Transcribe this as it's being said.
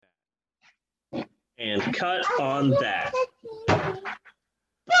and cut on that.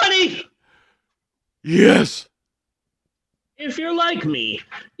 Buddy! Yes. If you're like me,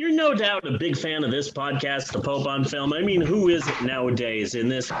 you're no doubt a big fan of this podcast, The Pope on Film. I mean, who isn't nowadays in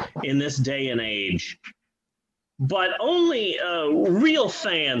this day and age? But only real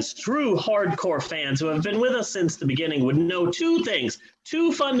fans, true hardcore fans who have been with us since the beginning would know two things,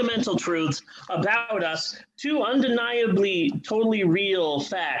 two fundamental truths about us, two undeniably totally real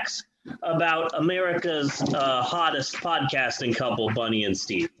facts about America's hottest podcasting couple, Bunny and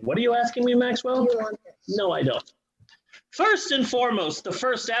Steve. What are you asking me, Maxwell? No, I don't. First and foremost, the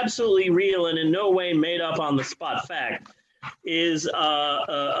first absolutely real and in no way made up on the spot fact is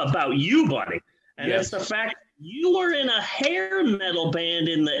about you, Bunny. And Yes. it's the fact you were in a hair metal band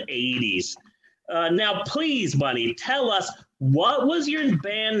in the 80s. Now, please, Bunny, tell us, what was your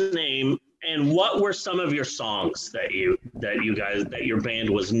band name and what were some of your songs that your band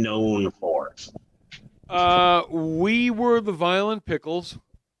was known for? We were the Violent Pickles.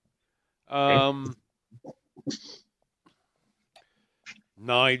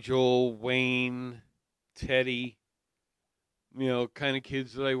 Nigel, Wayne, Teddy, kind of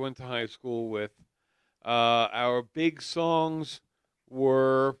kids that I went to high school with. Our big songs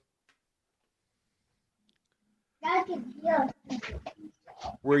were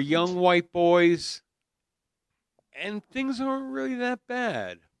Young White Boys, and things aren't really that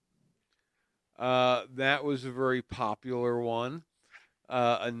bad. That was a very popular one.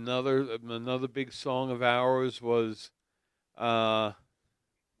 Another big song of ours was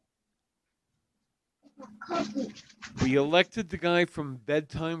we elected the guy from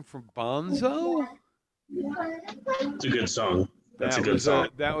Bedtime for Bonzo. It's a good song. That's a good song.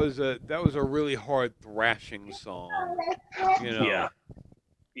 That was a really hard thrashing song. Yeah.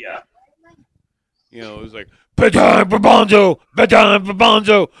 It was like Bedtime for Bonzo, Bedtime for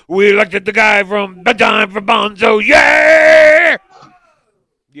Bonzo. We elected the guy from Bedtime for Bonzo. Yeah.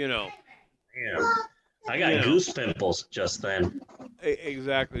 Yeah. I got goose pimples just then.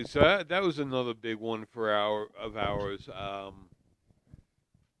 Exactly. So that was another big one for ours.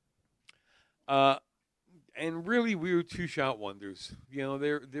 And really, we were two-shot wonders.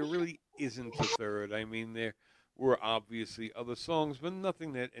 There really isn't a third. I mean, there were obviously other songs, but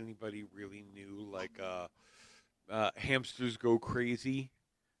nothing that anybody really knew, like Hamsters Go Crazy.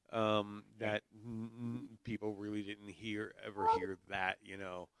 That people really didn't ever hear that.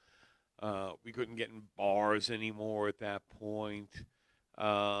 We couldn't get in bars anymore at that point.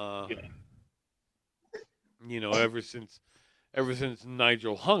 Ever since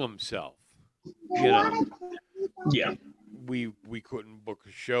Nigel hung himself, Yeah. we couldn't book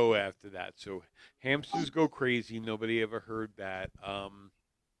a show after that. So Hamsters Go Crazy. Nobody ever heard that.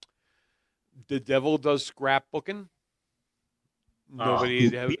 The Devil Does Scrapbooking. Nobody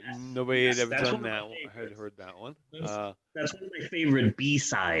had ever done that. Had heard that one. That's one of my favorite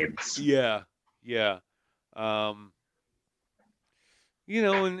B-sides. Yeah.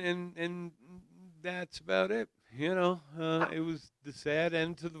 And that's about it. It was the sad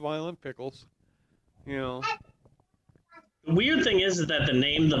end to the Violent Pickles. The weird thing is that the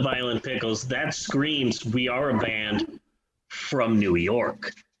name The Violent Pickles, that screams we are a band from New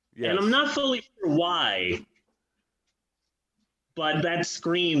York. Yes. And I'm not fully sure why, but that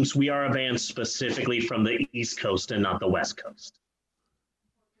screams we are a band specifically from the East Coast and not the West Coast.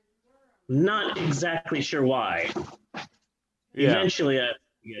 Not exactly sure why. Yeah. Eventually I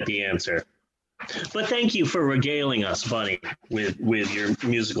get the answer. But thank you for regaling us, Bunny, with your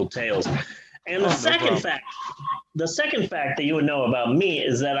musical tales. And the second fact that you would know about me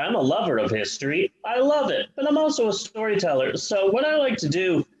is that I'm a lover of history. I love it, but I'm also a storyteller. So what I like to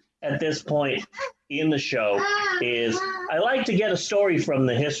do at this point in the show is I like to get a story from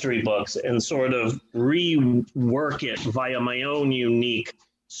the history books and sort of rework it via my own unique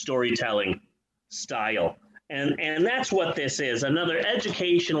storytelling style. And that's what this is, another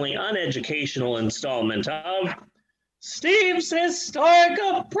educationally uneducational installment of Steve's Historic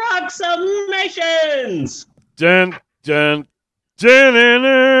Approximations! Dun, dun,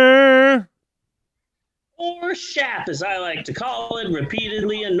 dun, Or SHAP, as I like to call it,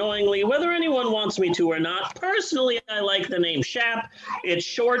 repeatedly, annoyingly, whether anyone wants me to or not. Personally, I like the name SHAP. It's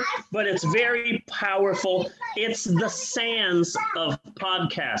short, but it's very powerful. It's the Sans of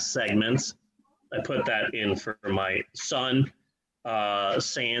podcast segments. I put that in for my son.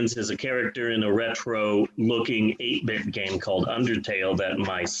 Sans is a character in a retro-looking 8-bit game called Undertale that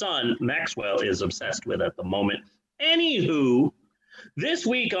my son, Maxwell, is obsessed with at the moment. Anywho, this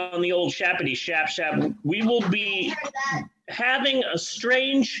week on the old Shappity Shap Shap, we will be having a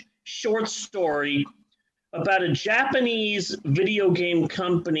strange short story about a Japanese video game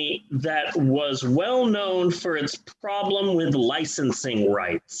company that was well known for its problem with licensing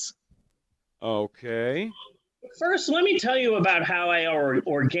rights. Okay. First, let me tell you about how I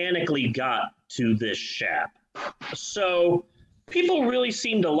organically got to this shop. So, people really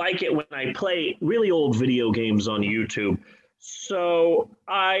seem to like it when I play really old video games on YouTube. So,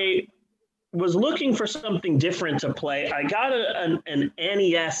 I was looking for something different to play. I got an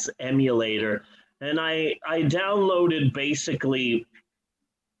NES emulator, and I downloaded basically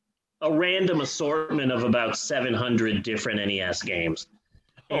a random assortment of about 700 different NES games.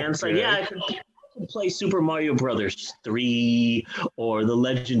 And so, yeah, I could play Super Mario Brothers 3 or The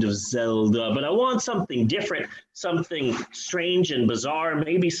Legend of Zelda, but I want something different, something strange and bizarre,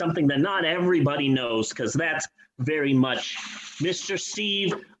 maybe something that not everybody knows, because that's very much Mr.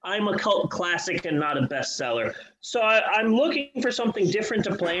 Steve. I'm a cult classic and not a bestseller. So I'm looking for something different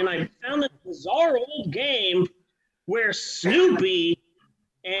to play, and I found this bizarre old game where Snoopy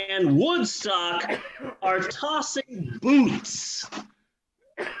and Woodstock are tossing boots.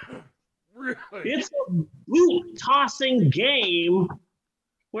 Really? It's a boot tossing game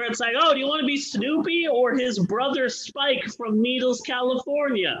where it's like, oh, do you want to be Snoopy or his brother Spike from Needles,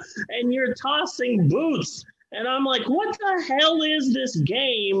 California? And you're tossing boots. And I'm like, what the hell is this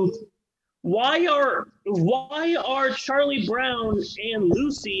game? Why are Charlie Brown and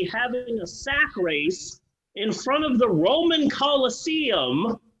Lucy having a sack race in front of the Roman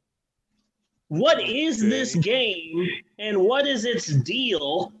Colosseum? What is this game and what is its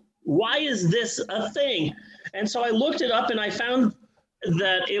deal? Why is this a thing? And so I looked it up and I found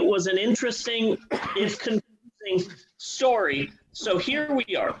that it was an interesting, if confusing story. So here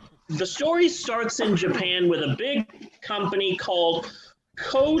we are. The story starts in Japan with a big company called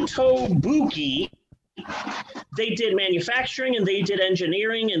Kotobuki. They did manufacturing and they did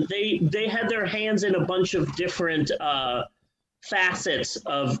engineering, and they had their hands in a bunch of different facets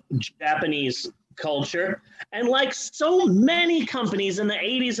of Japanese culture. And like so many companies in the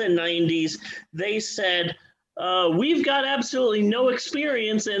 80s and 90s, they said, we've got absolutely no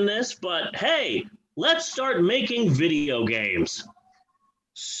experience in this, but hey, let's start making video games.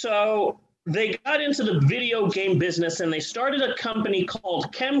 So they got into the video game business and they started a company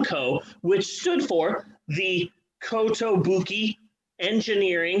called Kemco, which stood for the Kotobuki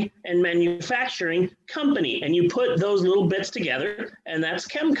Engineering and Manufacturing Company. And you put those little bits together, and that's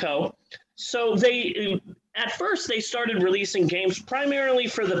Kemco. So at first they started releasing games primarily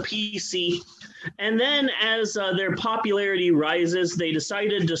for the PC. And then as their popularity rises, they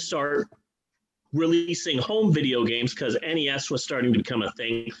decided to start releasing home video games because NES was starting to become a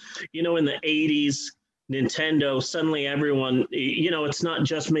thing. You know, in the 80s, Nintendo, suddenly everyone, it's not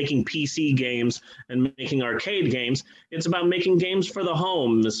just making PC games and making arcade games. It's about making games for the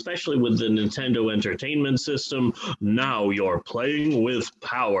home, especially with the Nintendo Entertainment System. Now you're playing with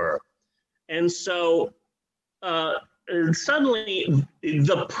power. And so suddenly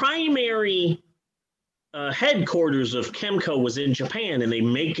the primary headquarters of Kemco was in Japan, and they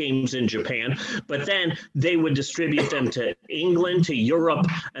make games in Japan, but then they would distribute them to England, to Europe,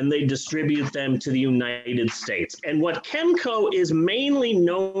 and they distribute them to the United States. And what Kemco is mainly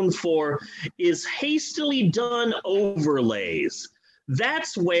known for is hastily done overlays.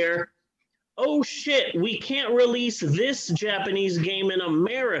 That's where, oh shit, we can't release this Japanese game in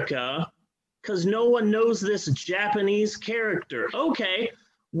America because no one knows this Japanese character. Okay,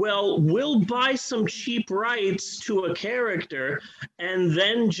 well, we'll buy some cheap rights to a character and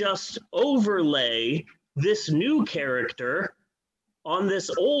then just overlay this new character on this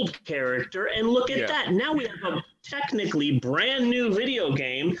old character, and look at that. Now we have a technically brand new video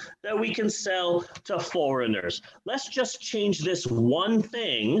game that we can sell to foreigners. Let's just change this one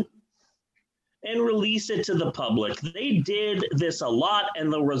thing and release it to the public. They did this a lot,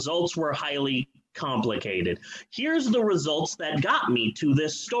 and the results were highly complicated. Here's the results that got me to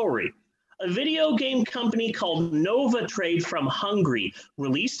this story. A video game company called Nova Trade from Hungary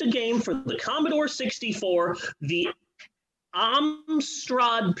released a game for the Commodore 64, the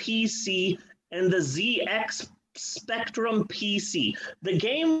Amstrad PC, and the ZX Spectrum PC. The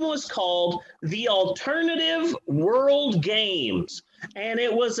game was called The Alternative World Games, and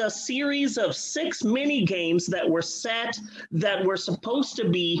it was a series of 6 mini games that were supposed to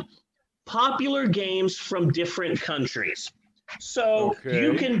be popular games from different countries. So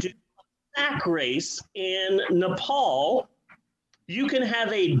you can do a sack race in Nepal. You can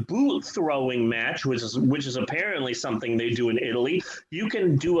have a boot throwing match, which is apparently something they do in Italy. You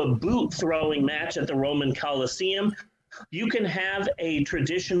can do a boot throwing match at the Roman Colosseum. You can have a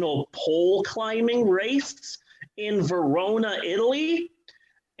traditional pole climbing race in Verona, Italy.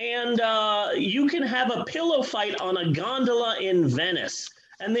 And you can have a pillow fight on a gondola in Venice.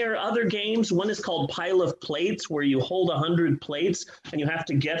 And there are other games. One is called Pile of Plates, where you hold 100 plates and you have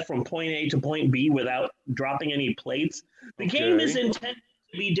to get from point A to point B without dropping any plates. The game is intended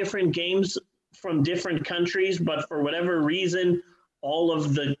to be different games from different countries, but for whatever reason, all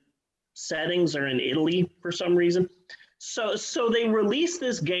of the settings are in Italy for some reason. So they released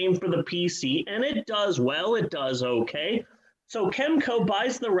this game for the PC, and it does well. It does okay. So Kemco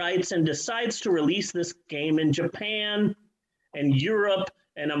buys the rights and decides to release this game in Japan and Europe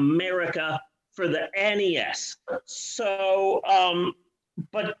and America for the NES. So,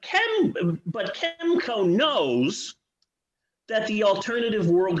 but Kemco knows that the alternative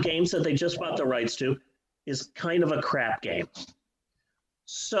world games that they just bought the rights to is kind of a crap game.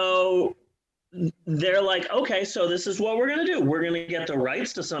 So they're like, okay, so this is what we're going to do. We're going to get the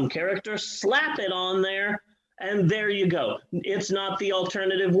rights to some character, slap it on there, and there you go. It's not the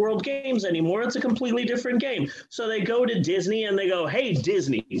alternative world games anymore. It's a completely different game. So they go to Disney and they go, hey,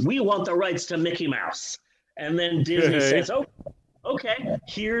 Disney, we want the rights to Mickey Mouse. And then Disney says, oh, okay,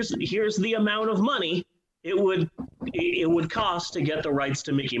 here's the amount of money it would cost to get the rights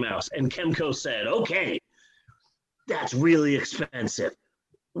to Mickey Mouse. And Kemco said, okay, that's really expensive.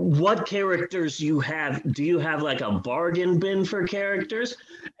 What characters do you have like a bargain bin for characters?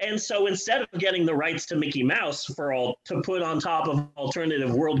 And so instead of getting the rights to Mickey Mouse to put on top of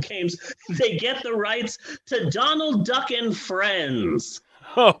alternative world games, they get the rights to Donald Duck and Friends.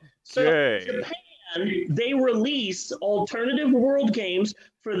 Okay. So in Japan, they release alternative world games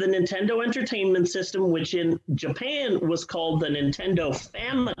for the Nintendo Entertainment System, which in Japan was called the Nintendo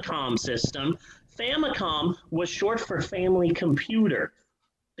Famicom System. Famicom was short for Family Computer.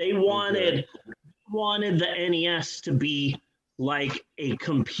 They wanted the NES to be like a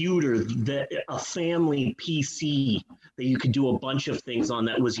computer, a family PC that you could do a bunch of things on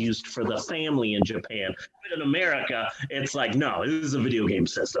that was used for the family in Japan. But in America, it's like, no, this is a video game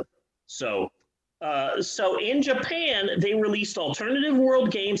system. So in Japan, they released alternative world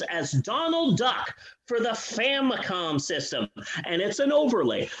games as Donald Duck for the Famicom system, and it's an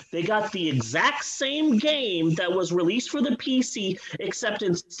overlay. They got the exact same game that was released for the PC, except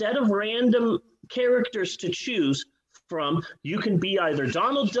instead of random characters to choose from, you can be either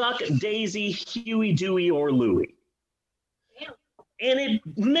Donald Duck, Daisy, Huey, Dewey, or Louie. And it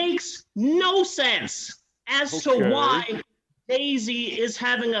makes no sense as to why Daisy is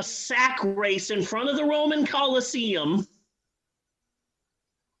having a sack race in front of the Roman Colosseum.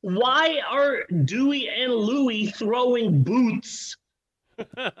 Why are Dewey and Louie throwing boots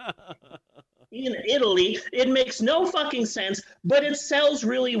in Italy? It makes no fucking sense, but it sells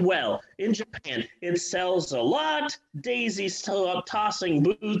really well. In Japan, it sells a lot. Daisy's still up tossing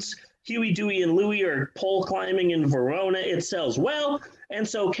boots. Huey, Dewey, and Louie are pole climbing in Verona. It sells well. And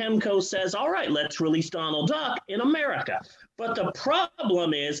so Kemco says, all right, let's release Donald Duck in America. But the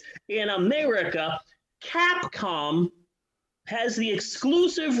problem is, in America, Capcom has the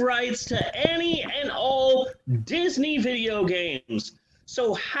exclusive rights to any and all Disney video games.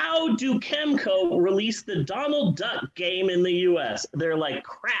 So how do Kemco release the Donald Duck game in the US? They're like,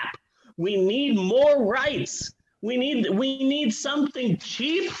 crap, we need more rights. We need something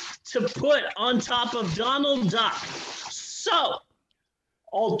cheap to put on top of Donald Duck. So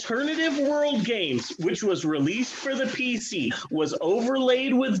Alternative World Games, which was released for the PC, was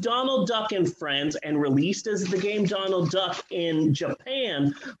overlaid with Donald Duck and Friends and released as the game Donald Duck in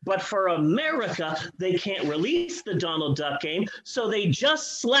Japan. But for America, they can't release the Donald Duck game, so they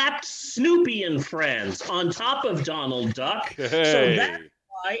just slapped Snoopy and Friends on top of Donald Duck. Hey. So that's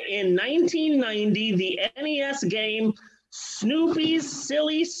why in 1990, the NES game Snoopy's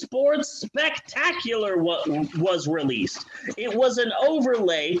Silly Sports Spectacular was released. It was an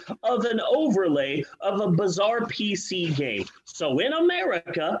overlay of a bizarre PC game. So in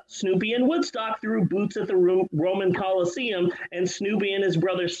America, Snoopy and Woodstock threw boots at the Roman Colosseum, and Snoopy and his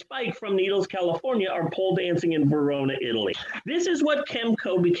brother Spike from Needles, California are pole dancing in Verona, Italy. This is what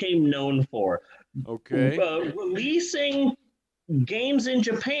Kemco became known for. Okay. Releasing games in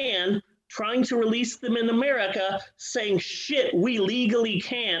Japan, trying to release them in America, saying, shit, we legally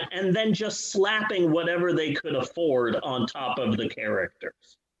can't, and then just slapping whatever they could afford on top of the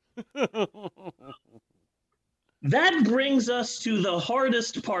characters. That brings us to the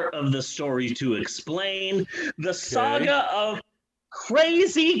hardest part of the story to explain, the saga of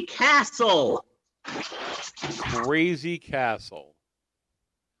Crazy Castle. Crazy Castle.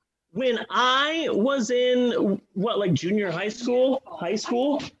 When I was in, junior high school?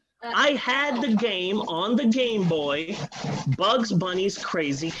 I had the game on the Game Boy, Bugs Bunny's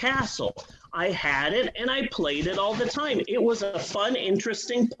Crazy Castle. I had it and I played it all the time. It was a fun,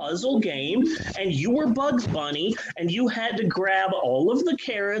 interesting puzzle game, and you were Bugs Bunny, and you had to grab all of the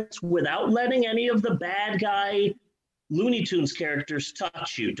carrots without letting any of the bad guy Looney Tunes characters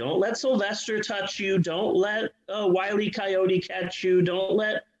touch you. Don't let Sylvester touch you. Don't let Wile E. Coyote catch you. Don't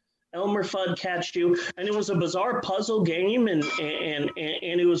let Elmer Fudd catch you. And it was a bizarre puzzle game, and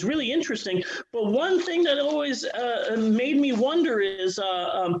it was really interesting. But one thing that always made me wonder is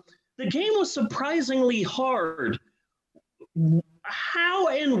the game was surprisingly hard. How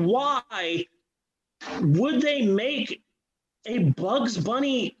and why would they make a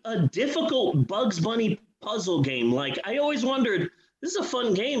difficult Bugs Bunny puzzle game? Like, I always wondered, this is a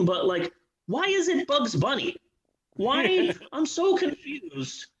fun game, but like, why is it Bugs Bunny? Why? I'm so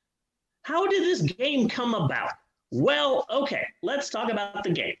confused. How did this game come about? Well, okay, let's talk about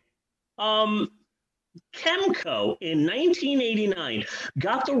the game. Kemco in 1989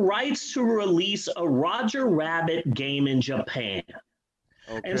 got the rights to release a Roger Rabbit game in Japan.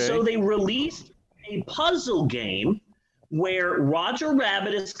 Okay. And so they released a puzzle game where Roger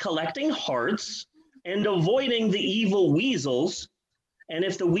Rabbit is collecting hearts and avoiding the evil weasels. And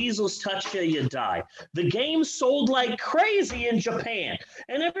if the weasels touch you, you die. The game sold like crazy in Japan.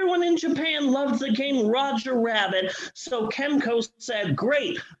 And everyone in Japan loved the game Roger Rabbit. So Kemco said,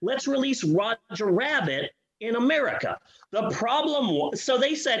 great, let's release Roger Rabbit in America. The problem was, so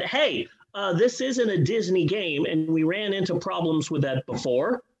they said, hey, this isn't a Disney game. And we ran into problems with that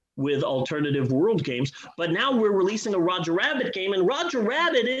before with alternative world games. But now we're releasing a Roger Rabbit game. And Roger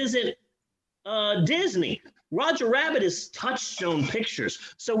Rabbit isn't Disney. Roger Rabbit is Touchstone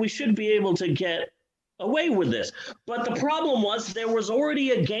Pictures, so we should be able to get away with this. But the problem was there was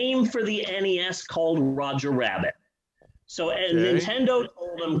already a game for the NES called Roger Rabbit. So Nintendo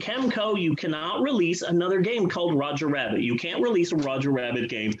told them, Kemco, you cannot release another game called Roger Rabbit. You can't release a Roger Rabbit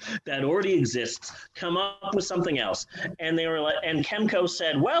game that already exists. Come up with something else. And they were like, and Kemco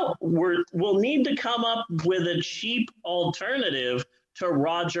said, well, we'll need to come up with a cheap alternative to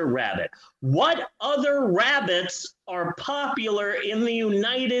Roger Rabbit. What other rabbits are popular in the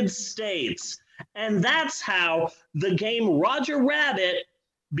United States? And that's how the game Roger Rabbit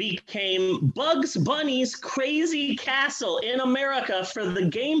became Bugs Bunny's Crazy Castle in America for the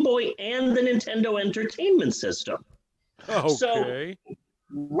Game Boy and the Nintendo Entertainment System. Okay. So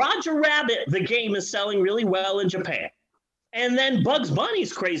Roger Rabbit, the game, is selling really well in Japan. And then Bugs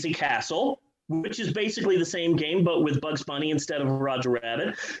Bunny's Crazy Castle, which is basically the same game, but with Bugs Bunny instead of Roger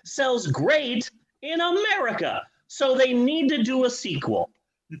Rabbit, sells great in America. So they need to do a sequel.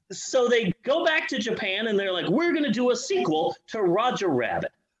 So they go back to Japan and they're like, we're going to do a sequel to Roger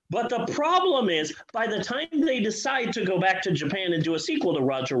Rabbit. But the problem is, by the time they decide to go back to Japan and do a sequel to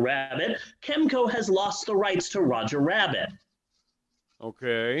Roger Rabbit, Kemco has lost the rights to Roger Rabbit.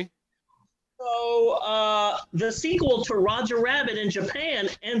 Okay. So the sequel to Roger Rabbit in Japan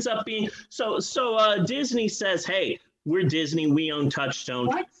ends up being so Disney says, hey, we're Disney, we own Touchstone.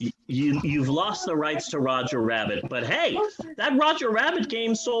 You've lost the rights to Roger Rabbit, but hey, that Roger Rabbit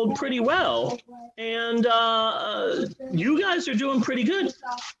game sold pretty well, and you guys are doing pretty good.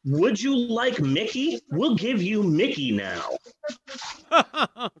 Would you like Mickey? We'll give you Mickey now.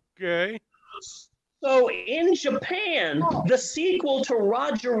 Okay. So in Japan, the sequel to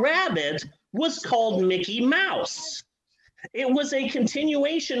Roger Rabbit was called Mickey Mouse. It was a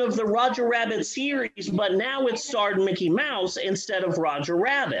continuation of the Roger Rabbit series, but now it starred Mickey Mouse instead of Roger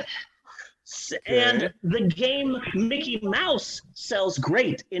Rabbit. Okay. And the game Mickey Mouse sells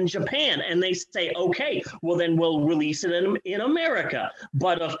great in Japan, and they say, okay, well then we'll release it in America.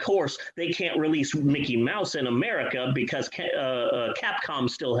 But of course, they can't release Mickey Mouse in America because Capcom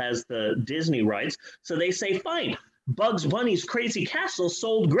still has the Disney rights. So they say, fine, Bugs Bunny's Crazy Castle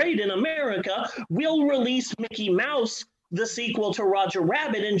sold great in America. We'll release Mickey Mouse, the sequel to Roger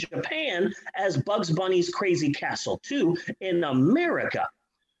Rabbit, in Japan as Bugs Bunny's Crazy Castle 2 in America.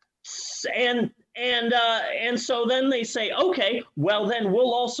 And so then they say, okay, well then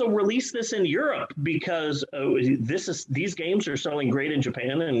we'll also release this in Europe because these games are selling great in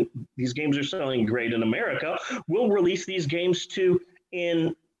Japan and these games are selling great in America. We'll release these games too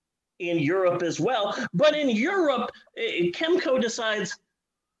in Europe as well. But in Europe, Kemco decides,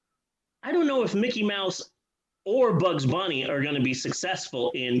 I don't know if Mickey Mouse or Bugs Bunny are going to be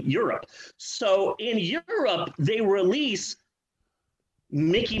successful in Europe. So in Europe, they release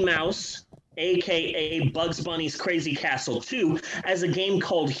Mickey Mouse, aka Bugs Bunny's Crazy Castle 2, as a game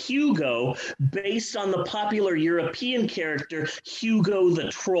called Hugo, based on the popular European character Hugo the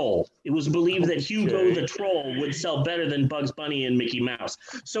Troll. It was believed that Hugo the Troll would sell better than Bugs Bunny and Mickey Mouse.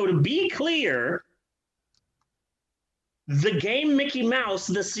 So to be clear, The game Mickey Mouse,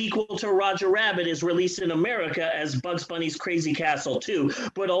 the sequel to Roger Rabbit, is released in America as Bugs Bunny's Crazy Castle 2,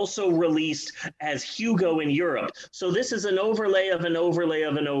 but also released as Hugo in Europe. So this is an overlay of an overlay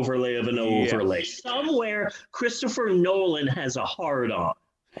of an overlay of an overlay. Somewhere Christopher Nolan has a hard on.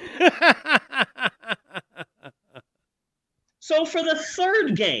 So for the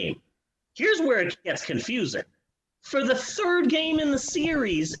third game, here's where it gets confusing. For the third game in the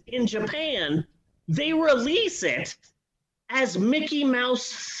series in Japan, they release it as Mickey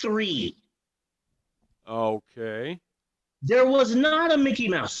Mouse 3. Okay. There was not a Mickey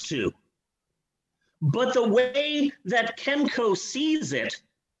Mouse 2. But the way that Kemco sees it,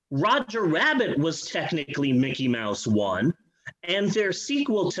 Roger Rabbit was technically Mickey Mouse 1, and their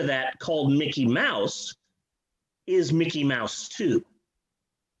sequel to that, called Mickey Mouse, is Mickey Mouse 2.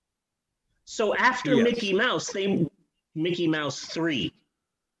 So after Mickey Mouse, they Mickey Mouse 3.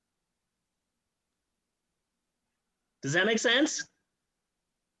 Does that make sense?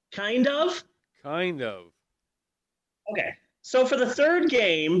 Kind of? Kind of. Okay. So for the third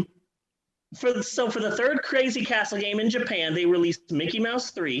game, for the third Crazy Castle game in Japan, they released Mickey Mouse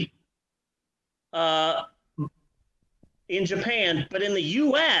 3 in Japan, but in the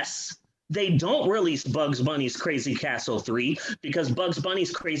US, they don't release Bugs Bunny's Crazy Castle 3 because Bugs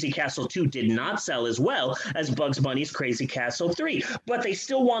Bunny's Crazy Castle 2 did not sell as well as Bugs Bunny's Crazy Castle 3. But they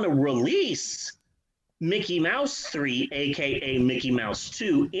still want to release Mickey Mouse 3, aka Mickey Mouse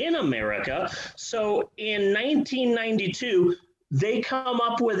 2, in America. So in 1992, they come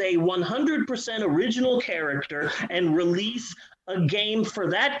up with a 100% original character and release a game for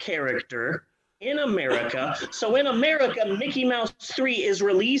that character in America. So in America, Mickey Mouse 3 is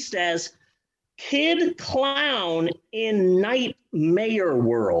released as Kid Clown in Nightmare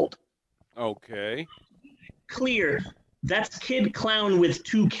World. Okay. Clear, that's Kid Clown with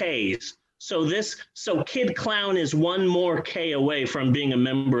 2 Ks. So Kid Clown is 1 more K away from being a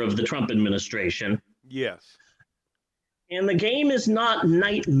member of the Trump administration. Yes. And the game is not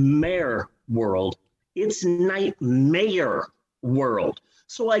Nightmare World. It's Nightmare World.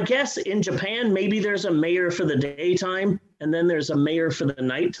 So I guess in Japan, maybe there's a mayor for the daytime and then there's a mayor for the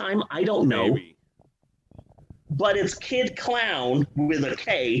nighttime. I don't know. Maybe. But it's Kid Clown with a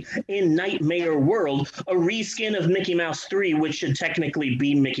K in Nightmare World, a reskin of Mickey Mouse 3, which should technically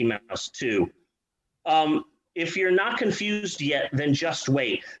be Mickey Mouse 2. If you're not confused yet, then just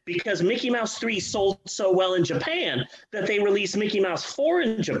wait, because Mickey Mouse 3 sold so well in Japan that they released Mickey Mouse 4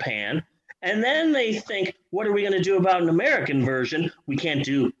 in Japan, and then they think, what are we going to do about an American version? We can't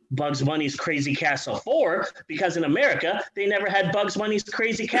do Bugs Bunny's Crazy Castle 4 because in America, they never had Bugs Bunny's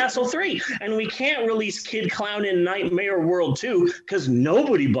Crazy Castle 3. And we can't release Kid Clown in Nightmare World 2 because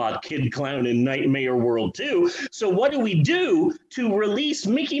nobody bought Kid Clown in Nightmare World 2. So what do we do to release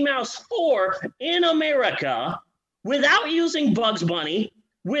Mickey Mouse 4 in America without using Bugs Bunny,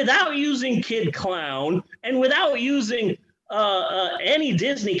 without using Kid Clown, and without using any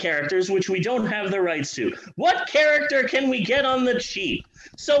Disney characters, which we don't have the rights to? What character can we get on the cheap?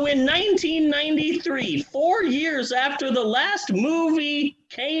 So in 1993, 4 years after the last movie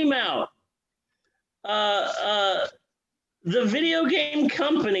came out, the video game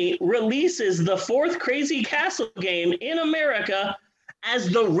company releases the 4th Crazy Castle game in America as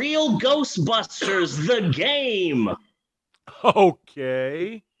the real Ghostbusters, the game.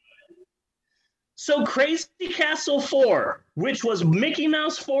 Okay. So Crazy Castle 4, which was Mickey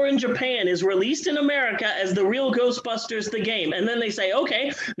Mouse 4 in Japan, is released in America as the real Ghostbusters, the game. And then they say,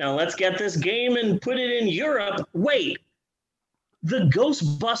 okay, now let's get this game and put it in Europe. Wait, the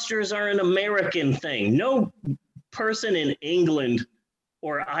Ghostbusters are an American thing. No person in England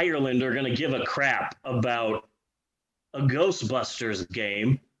or Ireland are going to give a crap about a Ghostbusters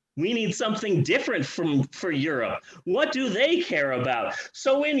game. We need something different for Europe. What do they care about?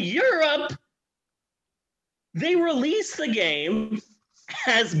 So in Europe, they release the game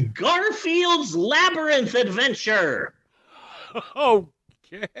as Garfield's Labyrinth Adventure.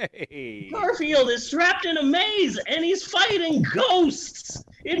 Okay. Garfield is trapped in a maze and he's fighting ghosts.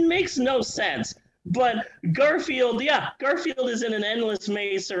 It makes no sense. But Garfield is in an endless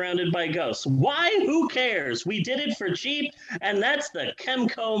maze surrounded by ghosts. Why? Who cares? We did it for cheap, and that's the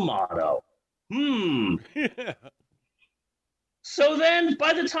Kemco motto. So then,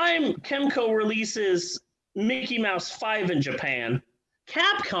 by the time Kemco releases Mickey Mouse 5 in Japan,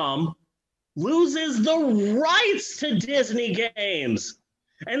 Capcom loses the rights to Disney games.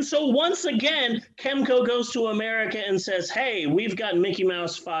 And so once again, Kemco goes to America and says, hey, we've got Mickey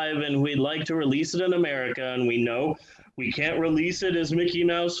Mouse 5 and we'd like to release it in America, and we know we can't release it as Mickey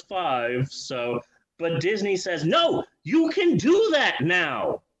Mouse 5. But Disney says, no, you can do that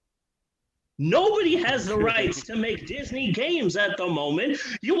now. Nobody has the rights to make Disney games at the moment.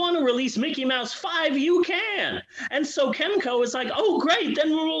 You want to release Mickey Mouse 5, you can. And so Kemco is like, oh, great,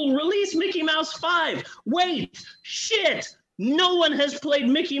 then we'll release Mickey Mouse 5. Wait, shit, no one has played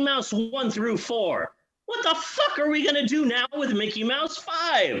Mickey Mouse 1 through 4. What the fuck are we going to do now with Mickey Mouse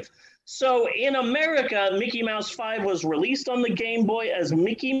 5? So in America, Mickey Mouse 5 was released on the Game Boy as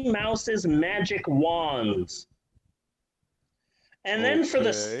Mickey Mouse's Magic Wands. And then for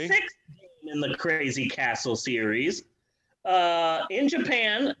the 6th game in the Crazy Castle series, in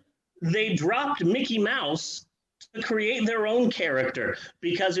Japan, they dropped Mickey Mouse to create their own character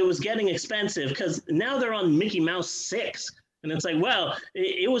because it was getting expensive, because now they're on Mickey Mouse 6. And it's like, well,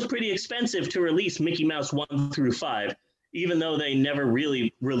 it was pretty expensive to release Mickey Mouse 1 through 5, even though they never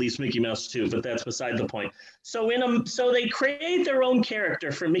really released Mickey Mouse 2, but that's beside the point. So so they create their own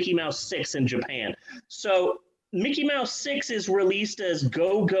character for Mickey Mouse 6 in Japan. So Mickey Mouse 6 is released as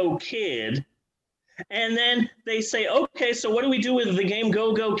Go-Go Kid, and then they say, okay, so what do we do with the game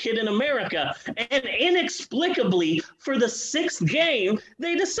Go-Go Kid in America? And inexplicably, for the 6th game,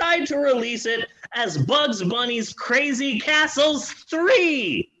 they decide to release it as Bugs Bunny's Crazy Castles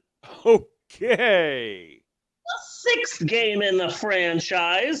 3. Okay. The 6th game in the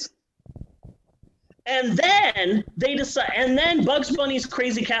franchise. And then they decide, and then Bugs Bunny's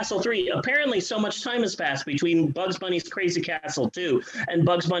Crazy Castle 3. Apparently, so much time has passed between Bugs Bunny's Crazy Castle 2 and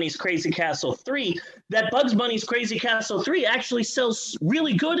Bugs Bunny's Crazy Castle 3 that Bugs Bunny's Crazy Castle 3 actually sells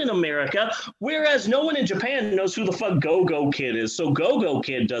really good in America, whereas no one in Japan knows who the fuck Go-Go Kid is. So Go-Go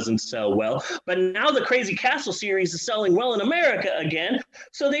Kid doesn't sell well. But now the Crazy Castle series is selling well in America again.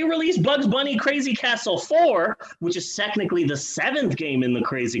 So they released Bugs Bunny Crazy Castle 4, which is technically the 7th game in the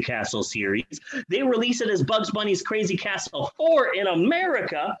Crazy Castle series. They release it as Bugs Bunny's Crazy Castle 4 in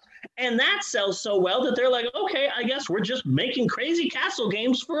America, and that sells so well that they're like, okay, I guess we're just making Crazy Castle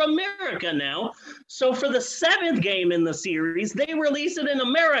games for America now. So for the 7th game in the series, they release it in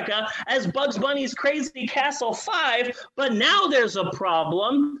America as Bugs Bunny's Crazy Castle 5, but now there's a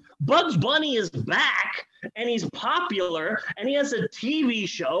problem. Bugs Bunny is back, and he's popular, and he has a TV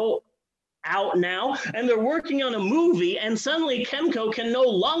show out now, and they're working on a movie, and suddenly Kemco can no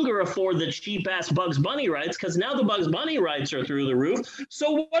longer afford the cheap-ass Bugs Bunny rights because now the Bugs Bunny rights are through the roof.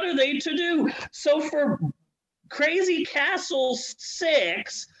 So what are they to do? So for Crazy Castle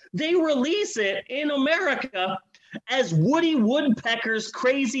 6, they release it in America as Woody Woodpecker's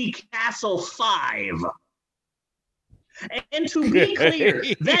Crazy Castle 5. And to be clear,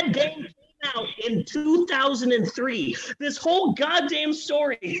 that game out in 2003. This whole goddamn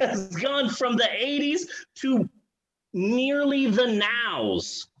story has gone from the 80s to nearly the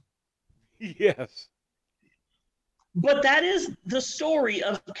nows. Yes. But that is the story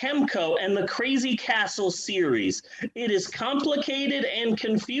of Kemco and the Crazy Castle series. It is complicated and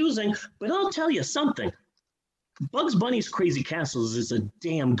confusing, but I'll tell you something. Bugs Bunny's Crazy Castles is a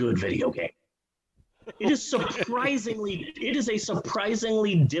damn good video game. It is a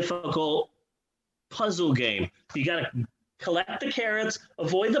surprisingly difficult puzzle game. You got to collect the carrots,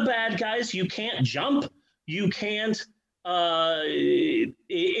 avoid the bad guys. You can't jump. You can't. It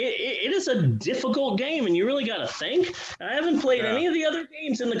is a difficult game, and you really got to think. I haven't played any of the other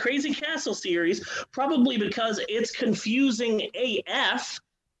games in the Crazy Castle series, probably because it's confusing AF.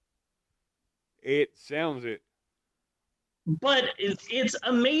 It sounds it. But it's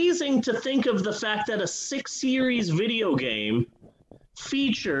amazing to think of the fact that a 6-series video game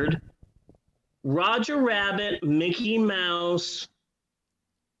featured Roger Rabbit, Mickey Mouse,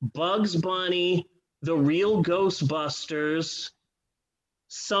 Bugs Bunny, the real Ghostbusters,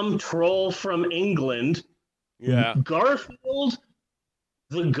 some troll from England, Garfield,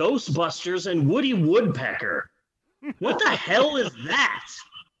 the Ghostbusters, and Woody Woodpecker. What the hell is that?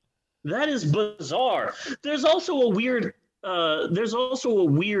 That is bizarre. There's also a weird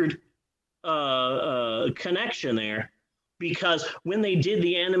connection there, because when they did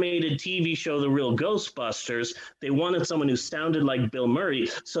the animated TV show The Real Ghostbusters, they wanted someone who sounded like Bill Murray,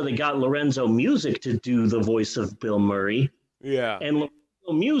 so they got Lorenzo Music to do the voice of Bill Murray. Yeah. And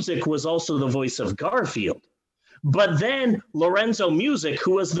Lorenzo Music was also the voice of Garfield. But then Lorenzo Music,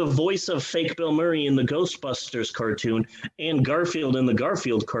 who was the voice of fake Bill Murray in the Ghostbusters cartoon and Garfield in the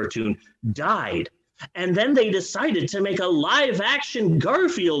Garfield cartoon, died. And then they decided to make a live-action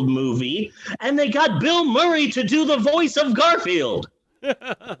Garfield movie, and they got Bill Murray to do the voice of Garfield.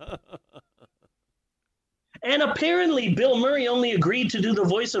 And apparently Bill Murray only agreed to do the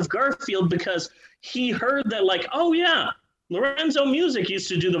voice of Garfield because he heard that, like, oh yeah, Lorenzo Music used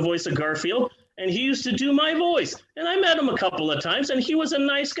to do the voice of Garfield, and he used to do my voice. And I met him a couple of times, and he was a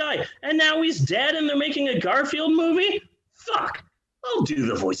nice guy. And now he's dead, and they're making a Garfield movie? Fuck. I'll do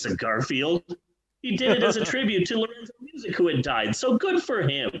the voice of Garfield. He did it as a tribute to Lorenzo Music, who had died. So good for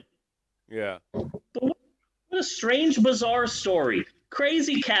him. Yeah. But what a strange, bizarre story.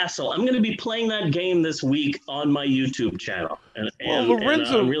 Crazy Castle. I'm going to be playing that game this week on my YouTube channel. Well,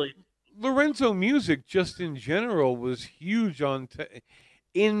 Lorenzo, I'm really... Lorenzo Music, just in general, was huge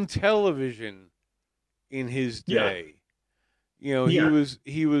in television in his day. You know,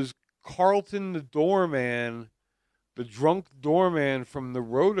 he was Carlton the doorman, the drunk doorman from the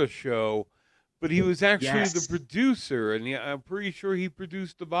Rhoda show, but he was actually the producer, and I'm pretty sure he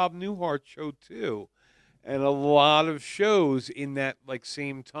produced the Bob Newhart show too, and a lot of shows in that like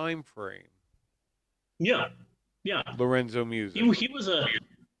same time frame. Yeah. Lorenzo Music. He was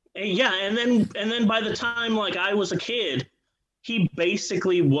and then by the time like I was a kid, he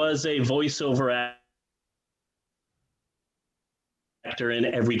basically was a voiceover actor in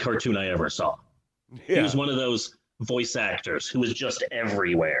every cartoon I ever saw. Yeah. He was one of those voice actors who was just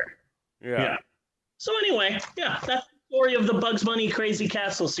everywhere. Yeah. So anyway, that's the story of the Bugs Bunny Crazy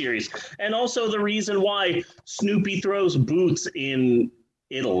Castle series, and also the reason why Snoopy throws boots in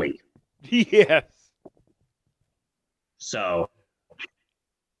Italy. Yes. So I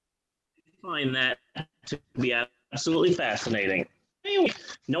find that to be absolutely fascinating. Anyway,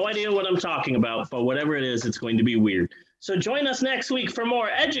 no idea what I'm talking about, but whatever it is, it's going to be weird. So join us next week for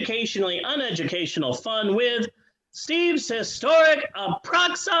more educationally uneducational fun with Steve's Historic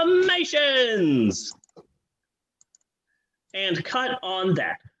Approximations. And cut on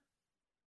that.